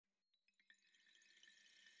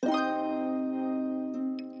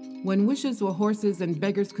When wishes were horses and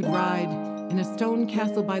beggars could ride, in a stone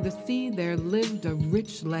castle by the sea there lived a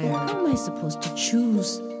rich laird. How am I supposed to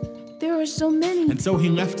choose? There are so many. And so he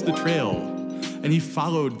left the trail, and he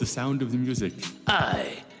followed the sound of the music.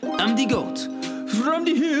 I am the goat from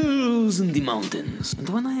the hills and the mountains. And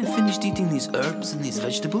when I have finished eating these herbs and these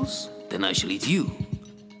vegetables, then I shall eat you,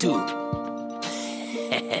 too.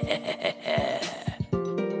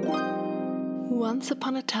 Once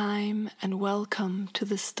upon a time, and welcome to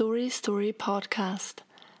the Story podcast.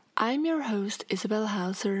 I'm your host, Isabel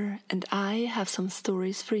Hauser, and I have some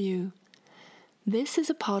stories for you. This is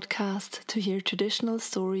a podcast to hear traditional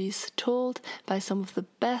stories told by some of the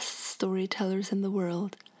best storytellers in the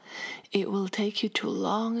world. It will take you to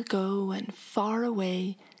long ago and far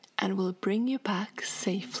away, and will bring you back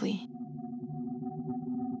safely.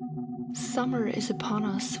 Summer is upon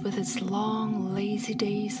us with its long, lazy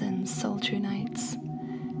days and sultry nights.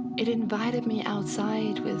 It invited me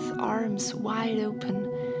outside with arms wide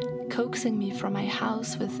open, coaxing me from my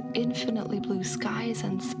house with infinitely blue skies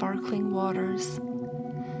and sparkling waters.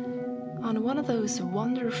 On one of those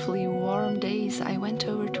wonderfully warm days, I went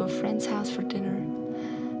over to a friend's house for dinner.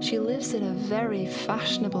 She lives in a very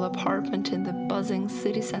fashionable apartment in the buzzing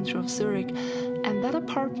city centre of Zurich, and that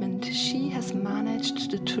apartment she has managed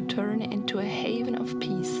to turn into a haven of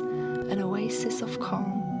peace, an oasis of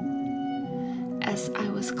calm. As I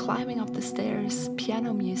was climbing up the stairs,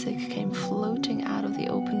 piano music came floating out of the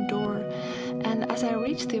open door, and as I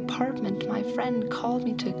reached the apartment, my friend called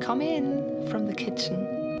me to come in from the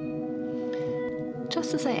kitchen.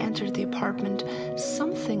 Just as I entered the apartment,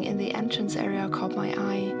 something in the entrance area caught my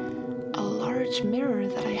eye. A large mirror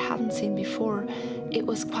that I hadn't seen before. It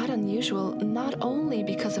was quite unusual, not only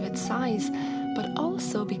because of its size, but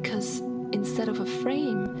also because instead of a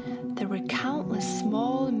frame, there were countless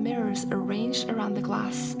small mirrors arranged around the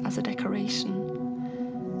glass as a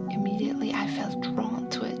decoration. Immediately, I felt drawn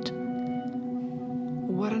to it.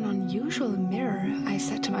 What an unusual mirror, I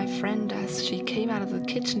said to my friend as she came out of the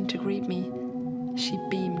kitchen to greet me. She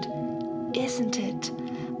beamed. Isn't it?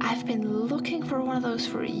 I've been looking for one of those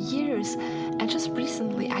for years, and just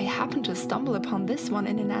recently I happened to stumble upon this one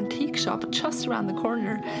in an antique shop just around the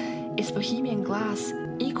corner. It's Bohemian glass,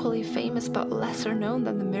 equally famous but lesser known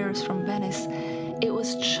than the mirrors from Venice. It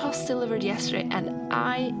was just delivered yesterday, and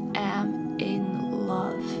I am in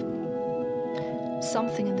love.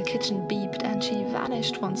 Something in the kitchen beeped, and she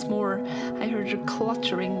vanished once more. I heard her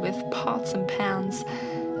cluttering with pots and pans.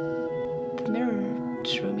 The mirror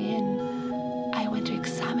drew me in. I went to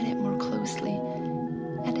examine it more closely,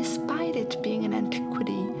 and despite it being an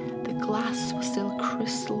antiquity, the glass was still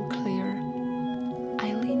crystal clear.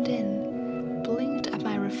 I leaned in, blinked at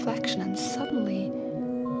my reflection, and suddenly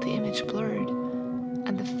the image blurred,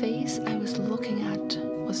 and the face I was looking at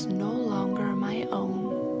was no longer my own.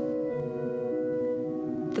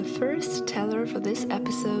 The first teller for this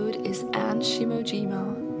episode is Anne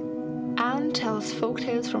Shimojima. Anne tells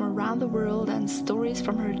folktales from around the world and stories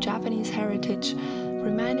from her Japanese heritage,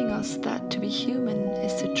 reminding us that to be human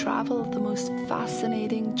is to travel the most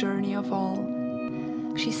fascinating journey of all.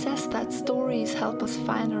 She says that stories help us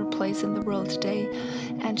find our place in the world today,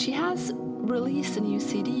 and she has released a new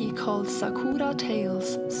CD called Sakura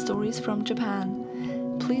Tales, Stories from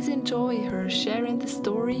Japan. Please enjoy her sharing the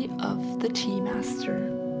story of the Tea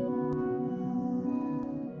Master.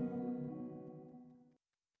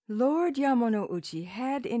 Lord Yamonouchi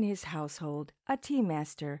had in his household a tea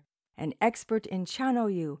master, an expert in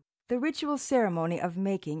chanoyu, the ritual ceremony of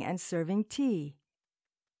making and serving tea.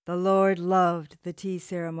 The Lord loved the tea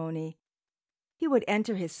ceremony. He would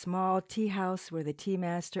enter his small tea house where the tea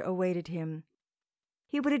master awaited him.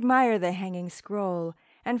 He would admire the hanging scroll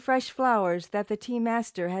and fresh flowers that the tea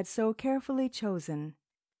master had so carefully chosen.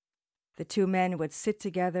 The two men would sit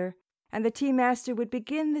together, and the tea master would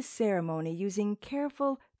begin the ceremony using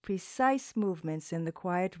careful, precise movements in the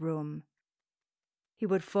quiet room. He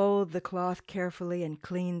would fold the cloth carefully and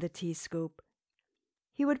clean the tea scoop.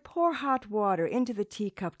 He would pour hot water into the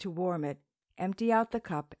teacup to warm it, empty out the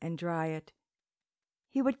cup, and dry it.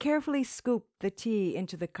 He would carefully scoop the tea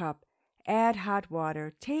into the cup, add hot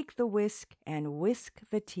water, take the whisk, and whisk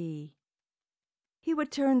the tea. He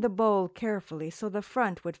would turn the bowl carefully so the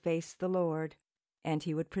front would face the Lord, and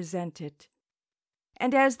he would present it.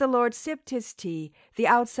 And as the Lord sipped his tea, the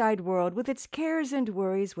outside world with its cares and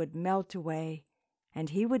worries would melt away, and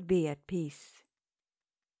he would be at peace.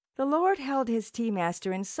 The Lord held his tea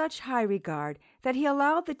master in such high regard that he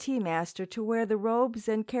allowed the tea master to wear the robes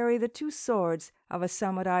and carry the two swords of a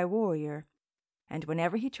samurai warrior, and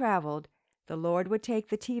whenever he traveled, the Lord would take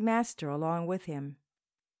the tea master along with him.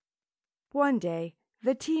 One day,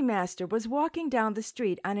 The tea master was walking down the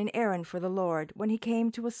street on an errand for the Lord when he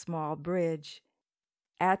came to a small bridge.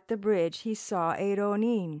 At the bridge he saw a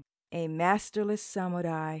ronin, a masterless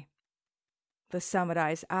samurai. The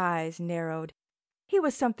samurai's eyes narrowed. He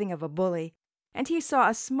was something of a bully, and he saw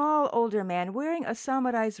a small older man wearing a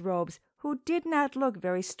samurai's robes who did not look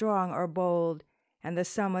very strong or bold, and the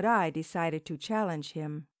samurai decided to challenge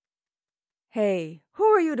him. "Hey, who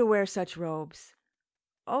are you to wear such robes?"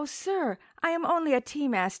 "Oh, sir, I am only a tea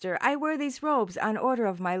master. I wear these robes on order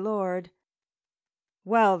of my lord."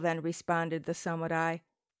 "Well, then," responded the samurai,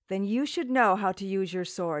 "then you should know how to use your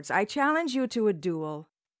swords. I challenge you to a duel."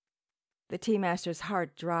 The tea master's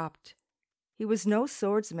heart dropped. He was no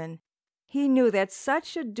swordsman. He knew that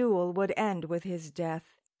such a duel would end with his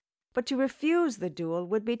death. But to refuse the duel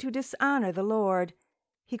would be to dishonor the Lord.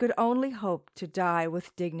 He could only hope to die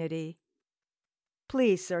with dignity.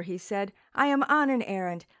 "Please, sir," he said, "I am on an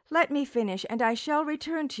errand. Let me finish, and I shall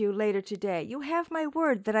return to you later today. You have my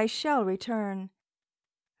word that I shall return."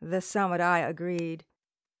 The samurai agreed.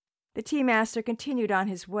 The tea master continued on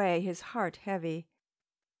his way, his heart heavy.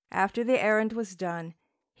 After the errand was done,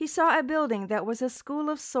 he saw a building that was a school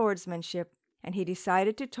of swordsmanship, and he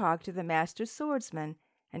decided to talk to the master swordsman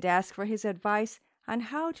and ask for his advice on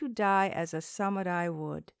how to die as a samurai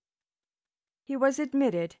would. He was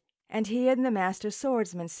admitted, and he and the master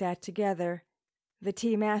swordsman sat together. The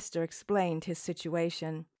tea master explained his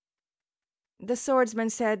situation. The swordsman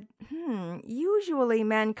said, "Usually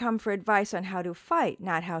men come for advice on how to fight,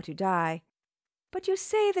 not how to die. But you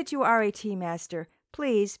say that you are a tea master.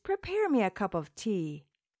 Please prepare me a cup of tea."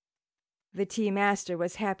 The tea master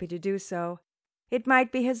was happy to do so. It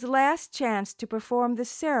might be his last chance to perform the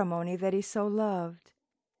ceremony that he so loved.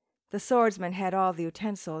 The swordsman had all the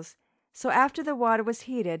utensils, so after the water was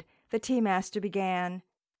heated, the tea master began.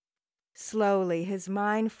 Slowly his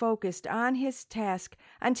mind focused on his task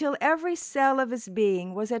until every cell of his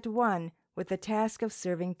being was at one with the task of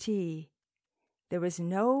serving tea. There was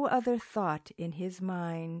no other thought in his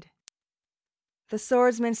mind. The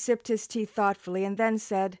swordsman sipped his tea thoughtfully and then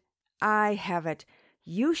said, "I have it.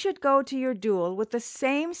 You should go to your duel with the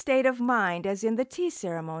same state of mind as in the tea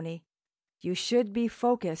ceremony. You should be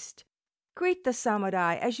focused. Greet the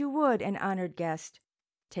samurai as you would an honored guest.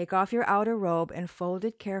 Take off your outer robe and fold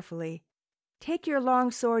it carefully. Take your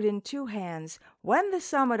long sword in 2 hands. When the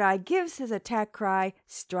samurai gives his attack cry,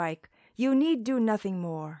 strike. You need do nothing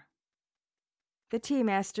more." The tea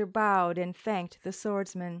master bowed and thanked the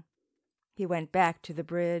swordsman. He went back to the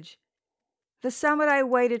bridge. The samurai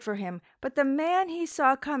waited for him, but the man he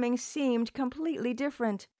saw coming seemed completely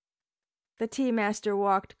different. The tea master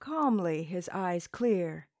walked calmly, his eyes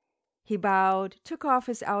clear. He bowed, took off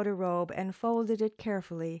his outer robe, and folded it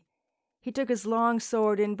carefully. He took his long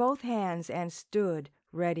sword in both hands and stood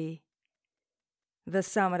ready. The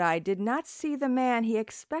samurai did not see the man he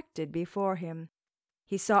expected before him.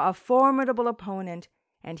 He saw a formidable opponent,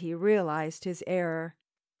 and he realized his error.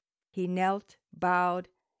 He knelt, bowed,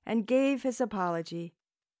 and gave his apology,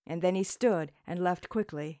 and then he stood and left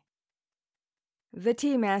quickly. The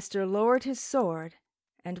tea master lowered his sword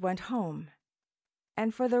and went home,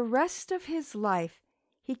 and for the rest of his life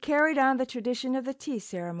he carried on the tradition of the tea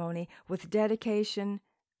ceremony with dedication,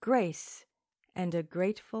 grace, and a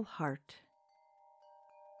grateful heart.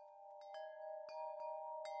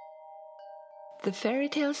 The fairy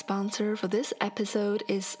tale sponsor for this episode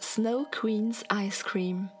is Snow Queen's Ice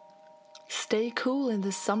Cream. Stay cool in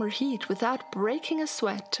the summer heat without breaking a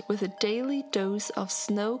sweat with a daily dose of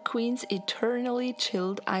Snow Queen's eternally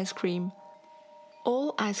chilled ice cream.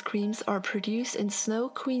 All ice creams are produced in Snow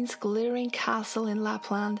Queen's glittering castle in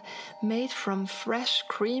Lapland, made from fresh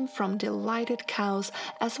cream from delighted cows,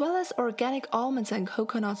 as well as organic almonds and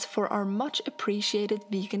coconuts for our much appreciated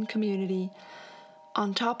vegan community.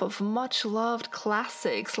 On top of much-loved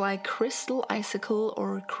classics like Crystal Icicle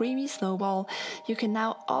or Creamy Snowball, you can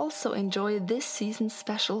now also enjoy this season's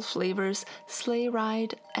special flavors, Sleigh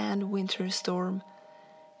Ride and Winter Storm.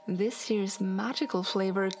 This year's magical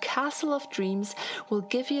flavor, Castle of Dreams, will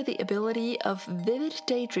give you the ability of vivid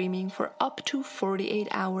daydreaming for up to 48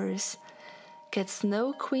 hours. Get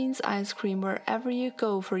Snow Queen's ice cream wherever you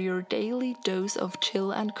go for your daily dose of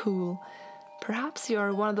chill and cool. Perhaps you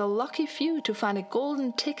are one of the lucky few to find a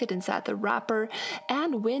golden ticket inside the wrapper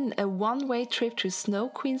and win a one-way trip to Snow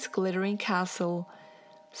Queen's glittering castle.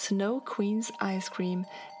 Snow Queen's ice cream.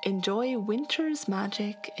 Enjoy winter's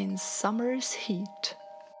magic in summer's heat.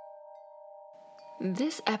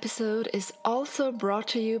 This episode is also brought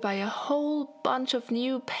to you by a whole bunch of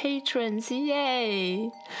new patrons.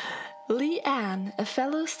 Yay! Lee Ann, a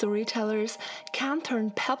fellow storyteller, can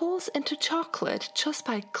turn pebbles into chocolate just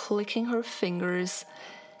by clicking her fingers.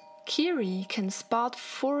 Kiri can spot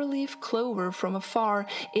four-leaf clover from afar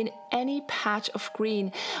in any patch of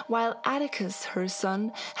green, while Atticus, her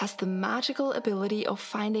son, has the magical ability of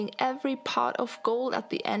finding every pot of gold at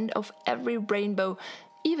the end of every rainbow,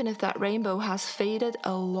 even if that rainbow has faded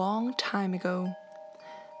a long time ago.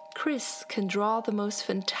 Chris can draw the most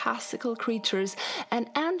fantastical creatures, and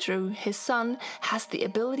Andrew, his son, has the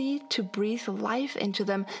ability to breathe life into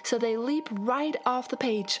them so they leap right off the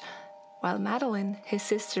page, while Madeline, his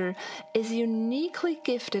sister, is uniquely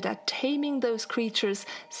gifted at taming those creatures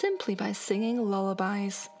simply by singing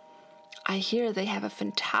lullabies. I hear they have a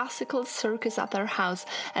fantastical circus at their house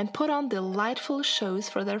and put on delightful shows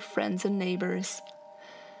for their friends and neighbors.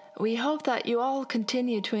 We hope that you all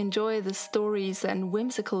continue to enjoy the stories and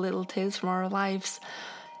whimsical little tales from our lives.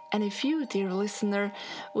 And if you, dear listener,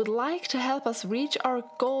 would like to help us reach our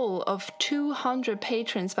goal of 200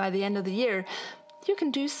 patrons by the end of the year, you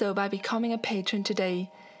can do so by becoming a patron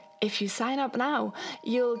today. If you sign up now,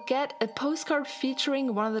 you'll get a postcard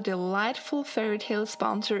featuring one of the delightful fairy tale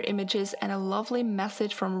sponsor images and a lovely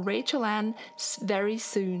message from Rachel Ann very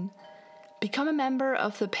soon. Become a member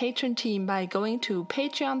of the patron team by going to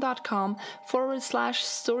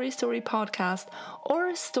patreon.com/storystorypodcast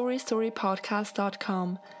or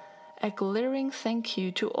storystorypodcast.com. A glaring thank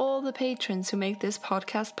you to all the patrons who make this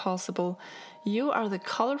podcast possible. You are the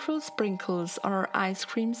colorful sprinkles on our ice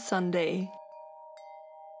cream sundae.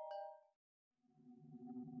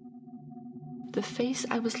 The face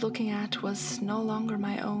I was looking at was no longer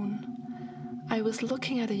my own. I was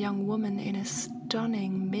looking at a young woman in a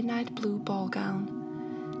stunning midnight blue ball gown.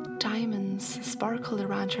 Diamonds sparkled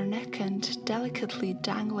around her neck and delicately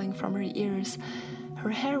dangling from her ears.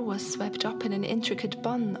 Her hair was swept up in an intricate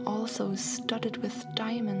bun, also studded with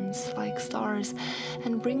diamonds like stars,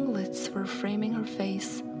 and ringlets were framing her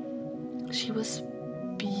face. She was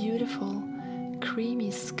beautiful,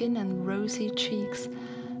 creamy skin and rosy cheeks,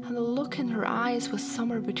 and the look in her eyes was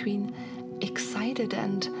somewhere between excited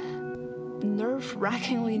and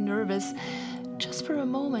nerve-wrackingly nervous. Just for a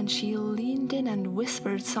moment she leaned in and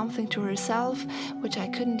whispered something to herself, which I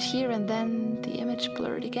couldn't hear, and then the image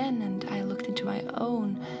blurred again and I looked into my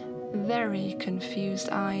own very confused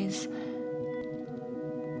eyes.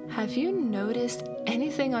 "Have you noticed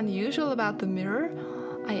anything unusual about the mirror?"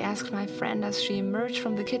 I asked my friend as she emerged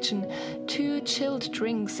from the kitchen, 2 chilled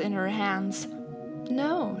drinks in her hands.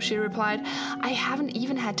 "No," she replied. "I haven't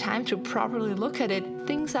even had time to properly look at it.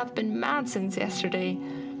 Things have been mad since yesterday."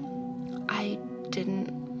 I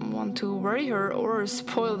didn't want to worry her or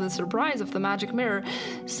spoil the surprise of the magic mirror,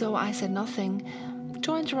 so I said nothing.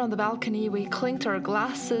 Joined her on the balcony, we clinked our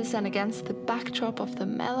glasses, and against the backdrop of the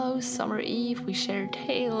mellow summer eve we shared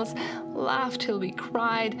tales, laughed till we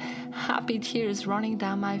cried, happy tears running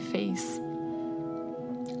down my face.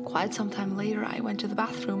 Quite some time later I went to the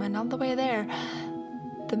bathroom, and on the way there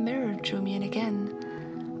the mirror drew me in again.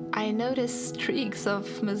 I noticed streaks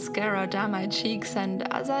of mascara down my cheeks, and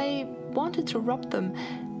as I wanted to rub them,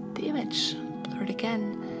 the image blurred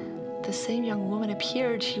again. The same young woman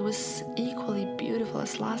appeared. She was equally beautiful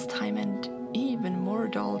as last time and even more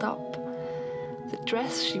dolled up. The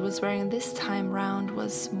dress she was wearing this time round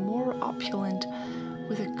was more opulent,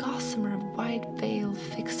 with a gossamer white veil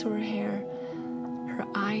fixed to her hair. Her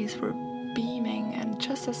eyes were beaming, and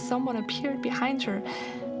just as someone appeared behind her,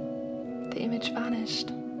 the image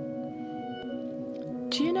vanished.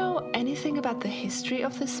 "Do you know anything about the history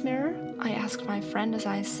of this mirror?" I asked my friend as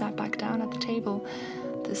I sat back down at the table.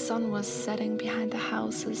 The sun was setting behind the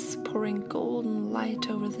houses, pouring golden light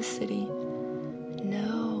over the city.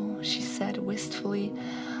 "No," she said wistfully.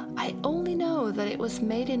 "I only know that it was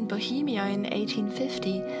made in Bohemia in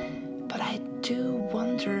 1850, but I do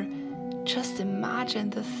wonder, just imagine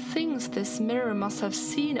the things this mirror must have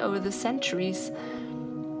seen over the centuries."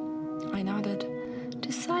 I nodded,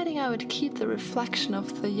 deciding I would keep the reflection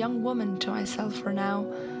of the young woman to myself for now.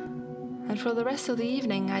 And for the rest of the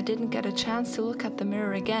evening I didn't get a chance to look at the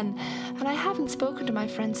mirror again, and I haven't spoken to my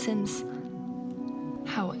friend since.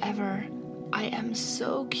 However, I am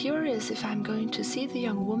so curious if I'm going to see the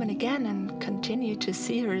young woman again and continue to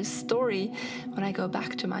see her story when I go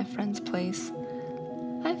back to my friend's place.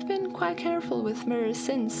 I've been quite careful with mirrors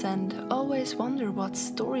since, and always wonder what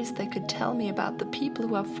stories they could tell me about the people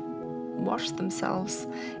who have washed themselves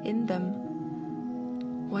in them.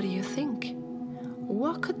 What do you think?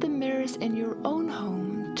 What could the mirrors in your own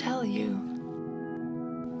home tell you?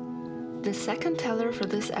 The second teller for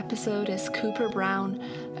this episode is Cooper Brown,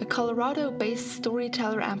 a Colorado-based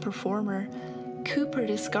storyteller and performer. Cooper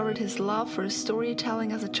discovered his love for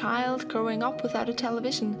storytelling as a child growing up without a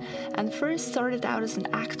television, and first started out as an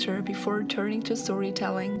actor before turning to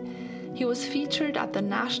storytelling. He was featured at the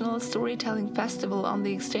National Storytelling Festival on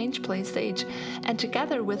the Exchange Play stage, and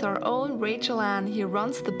together with our own Rachel Ann, he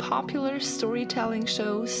runs the popular storytelling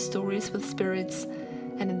show Stories with Spirits.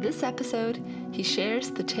 And in this episode, he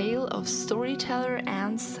shares the tale of storyteller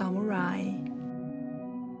and samurai.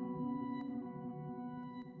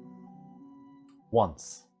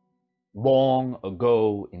 Once, long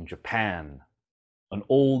ago in Japan, an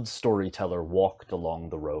old storyteller walked along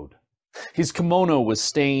the road. His kimono was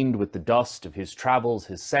stained with the dust of his travels,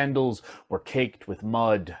 his sandals were caked with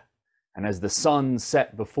mud, and as the sun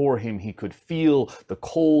set before him, he could feel the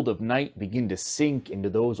cold of night begin to sink into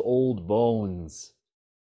those old bones.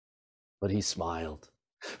 But he smiled,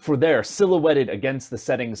 for there, silhouetted against the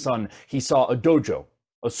setting sun, he saw a dojo,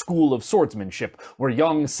 a school of swordsmanship where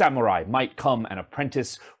young samurai might come and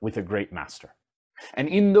apprentice with a great master. And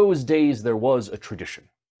in those days there was a tradition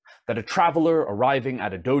that a traveler arriving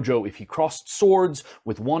at a dojo, if he crossed swords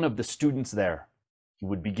with one of the students there, he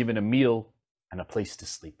would be given a meal and a place to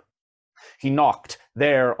sleep. He knocked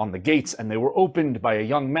there on the gates, and they were opened by a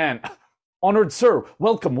young man. "Honored sir,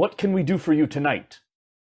 welcome. What can we do for you tonight?"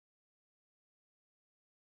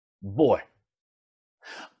 "Boy,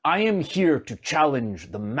 I am here to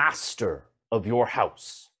challenge the master of your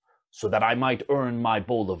house so that I might earn my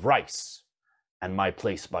bowl of rice and my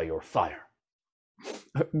place by your fire."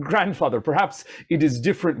 "Grandfather, perhaps it is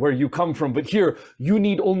different where you come from, but here you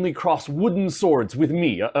need only cross wooden swords with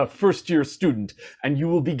me, a first-year student, and you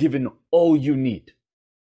will be given all you need."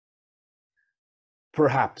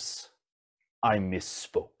 "Perhaps I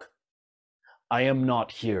misspoke. I am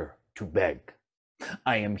not here to beg.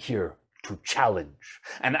 I am here to challenge,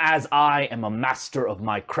 and as I am a master of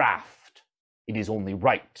my craft, it is only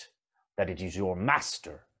right that it is your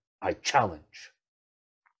master I challenge."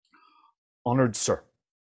 "Honored sir,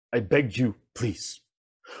 I beg you, please.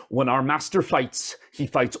 When our master fights, he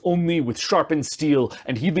fights only with sharpened steel,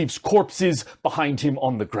 and he leaves corpses behind him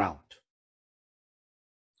on the ground."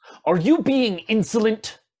 "Are you being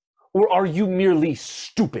insolent, or are you merely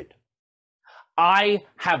stupid? I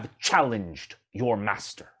have challenged your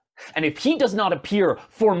master, and if he does not appear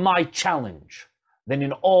for my challenge, then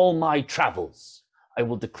in all my travels, I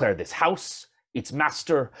will declare this house, its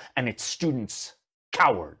master, and its students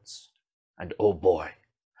cowards. And oh boy,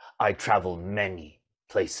 I travel many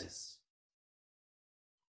places."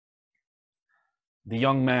 The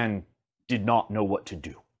young man did not know what to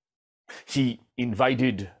do. He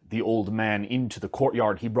invited the old man into the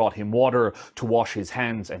courtyard. He brought him water to wash his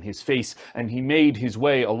hands and his face, and he made his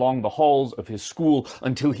way along the halls of his school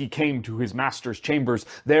until he came to his master's chambers.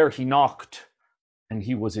 There he knocked, and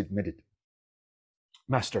he was admitted.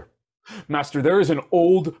 Master, there is an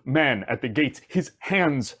old man at the gates. His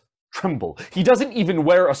hands tremble. He doesn't even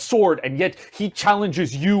wear a sword, and yet he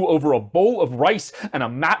challenges you over a bowl of rice and a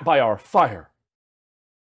mat by our fire."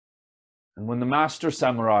 And when the master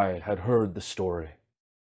samurai had heard the story,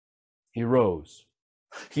 he rose.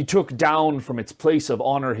 He took down from its place of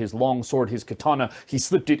honor his long sword, his katana. He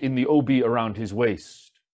slipped it in the obi around his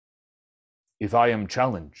waist. "If I am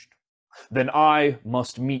challenged, then I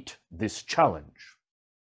must meet this challenge."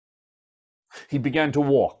 He began to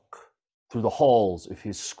walk through the halls of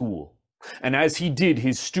his school, and as he did,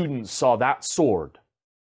 his students saw that sword,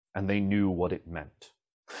 and they knew what it meant.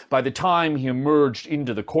 By the time he emerged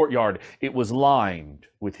into the courtyard, it was lined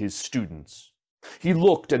with his students. He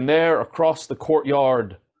looked, and there across the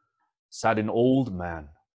courtyard sat an old man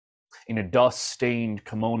in a dust-stained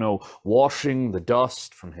kimono, washing the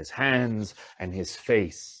dust from his hands and his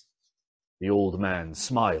face. The old man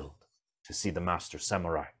smiled to see the master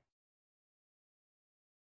samurai.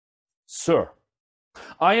 "Sir,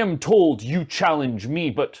 I am told you challenge me,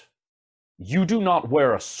 but you do not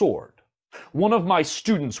wear a sword. One of my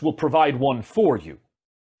students will provide one for you."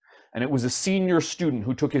 And it was a senior student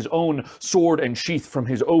who took his own sword and sheath from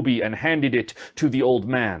his obi and handed it to the old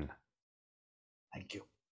man. "Thank you."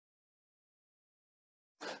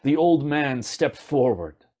 The old man stepped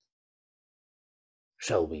forward.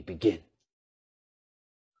 "Shall we begin?"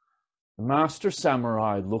 The master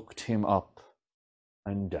samurai looked him up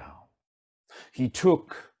and down. He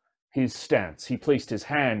took his stance. He placed his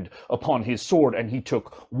hand upon his sword, and he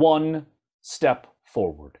took one step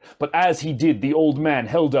forward. But as he did, the old man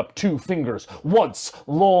held up two fingers. "Once,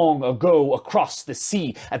 long ago, across the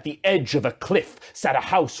sea, at the edge of a cliff, sat a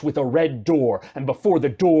house with a red door, and before the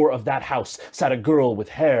door of that house sat a girl with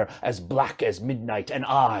hair as black as midnight and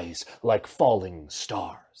eyes like falling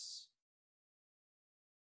stars."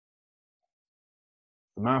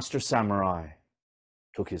 The master samurai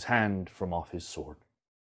took his hand from off his sword.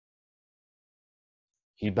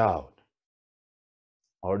 He bowed.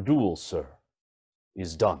 Our duel, sir,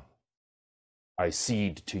 is done. I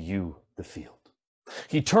cede to you the field.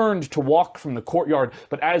 He turned to walk from the courtyard,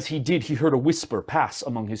 but as he did, he heard a whisper pass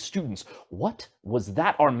among his students. What? Was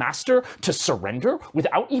that our master to surrender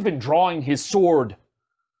without even drawing his sword?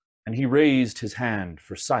 And he raised his hand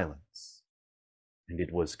for silence, and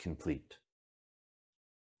it was complete.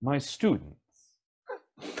 My students,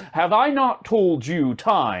 have I not told you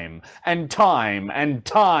time and time and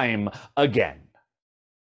time again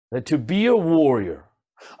that to be a warrior,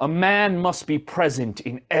 a man must be present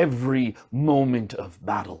in every moment of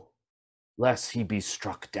battle, lest he be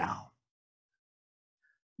struck down?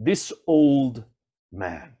 This old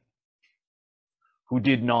man, who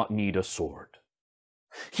did not need a sword,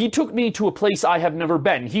 he took me to a place I have never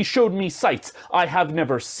been. He showed me sights I have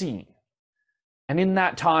never seen. And in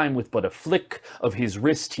that time, with but a flick of his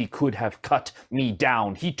wrist, he could have cut me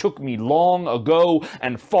down. He took me long ago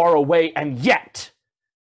and far away, and yet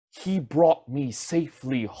he brought me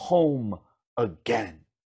safely home again.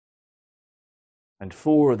 And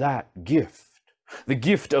for that gift, the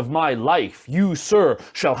gift of my life, you, sir,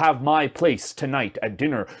 shall have my place tonight at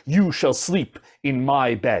dinner. You shall sleep in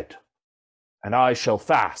my bed. And I shall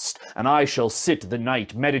fast, and I shall sit the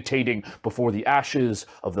night meditating before the ashes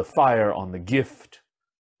of the fire on the gift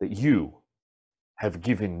that you have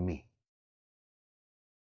given me.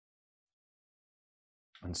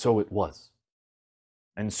 And so it was,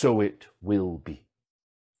 and so it will be,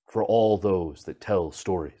 for all those that tell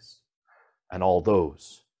stories, and all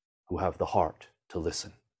those who have the heart to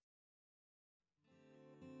listen.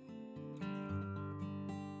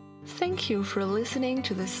 Thank you for listening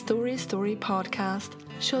to the Story Story podcast.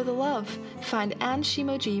 Show the love. Find Anne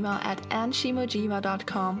Shimojima at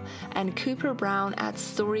anneshimojima.com and Cooper Brown at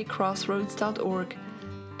storycrossroads.org.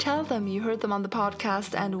 Tell them you heard them on the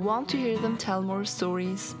podcast and want to hear them tell more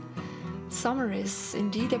stories. Summer is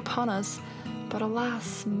indeed upon us, but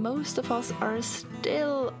alas, most of us are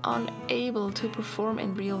still unable to perform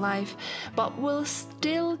in real life, but will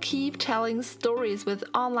still keep telling stories with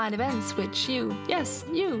online events which you, yes,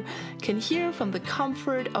 you, can hear from the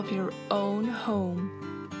comfort of your own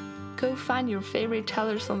home. Go find your favorite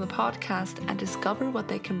tellers on the podcast and discover what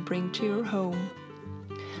they can bring to your home.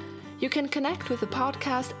 You can connect with the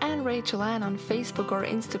podcast and Rachel Ann on Facebook or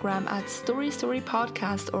Instagram at Story Story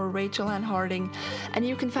Podcast or Rachel Ann Harding, and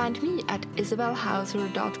you can find me at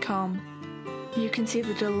isabelhauser.com. You can see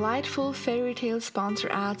the delightful fairy tale sponsor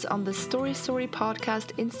ads on the Story Story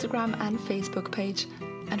Podcast Instagram and Facebook page.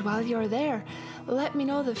 And while you're there, let me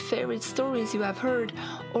know the favorite stories you have heard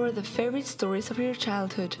or the favorite stories of your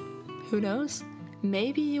childhood. Who knows?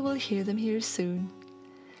 Maybe you will hear them here soon.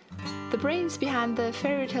 The brains behind the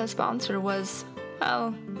fairy tale sponsor was,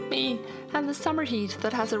 well, me and the summer heat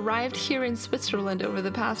that has arrived here in Switzerland over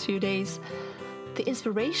the past few days. The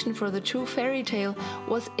inspiration for the true fairy tale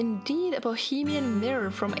was indeed a bohemian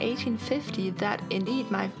mirror from 1850 that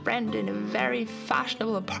indeed my friend in a very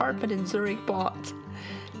fashionable apartment in Zurich bought.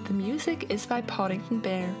 The music is by Poddington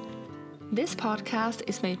Bear. This podcast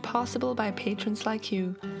is made possible by patrons like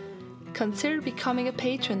you. Consider becoming a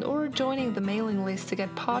patron or joining the mailing list to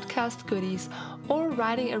get podcast goodies or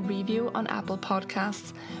writing a review on Apple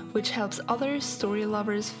Podcasts, which helps other story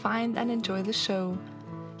lovers find and enjoy the show.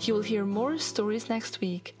 You will hear more stories next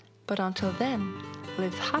week, but until then,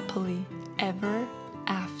 live happily ever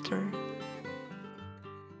after.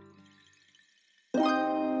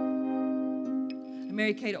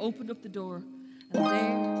 Mary Kate opened up the door, and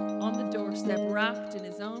there, on the doorstep, wrapped in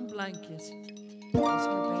his own blanket, was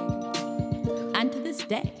her baby. And to this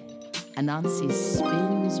day, Anansi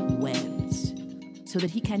spins webs so that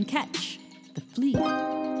he can catch the flea,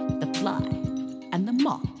 the fly, and the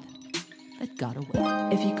moth that got away.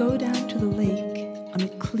 If you go down to the lake on a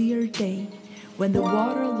clear day, when the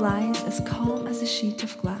water lies as calm as a sheet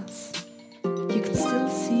of glass, you can still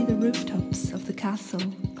see the rooftops of the castle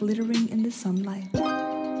glittering in the sunlight.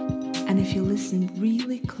 And if you listen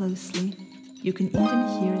really closely, you can even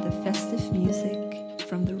hear the festive music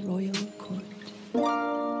from the royal court.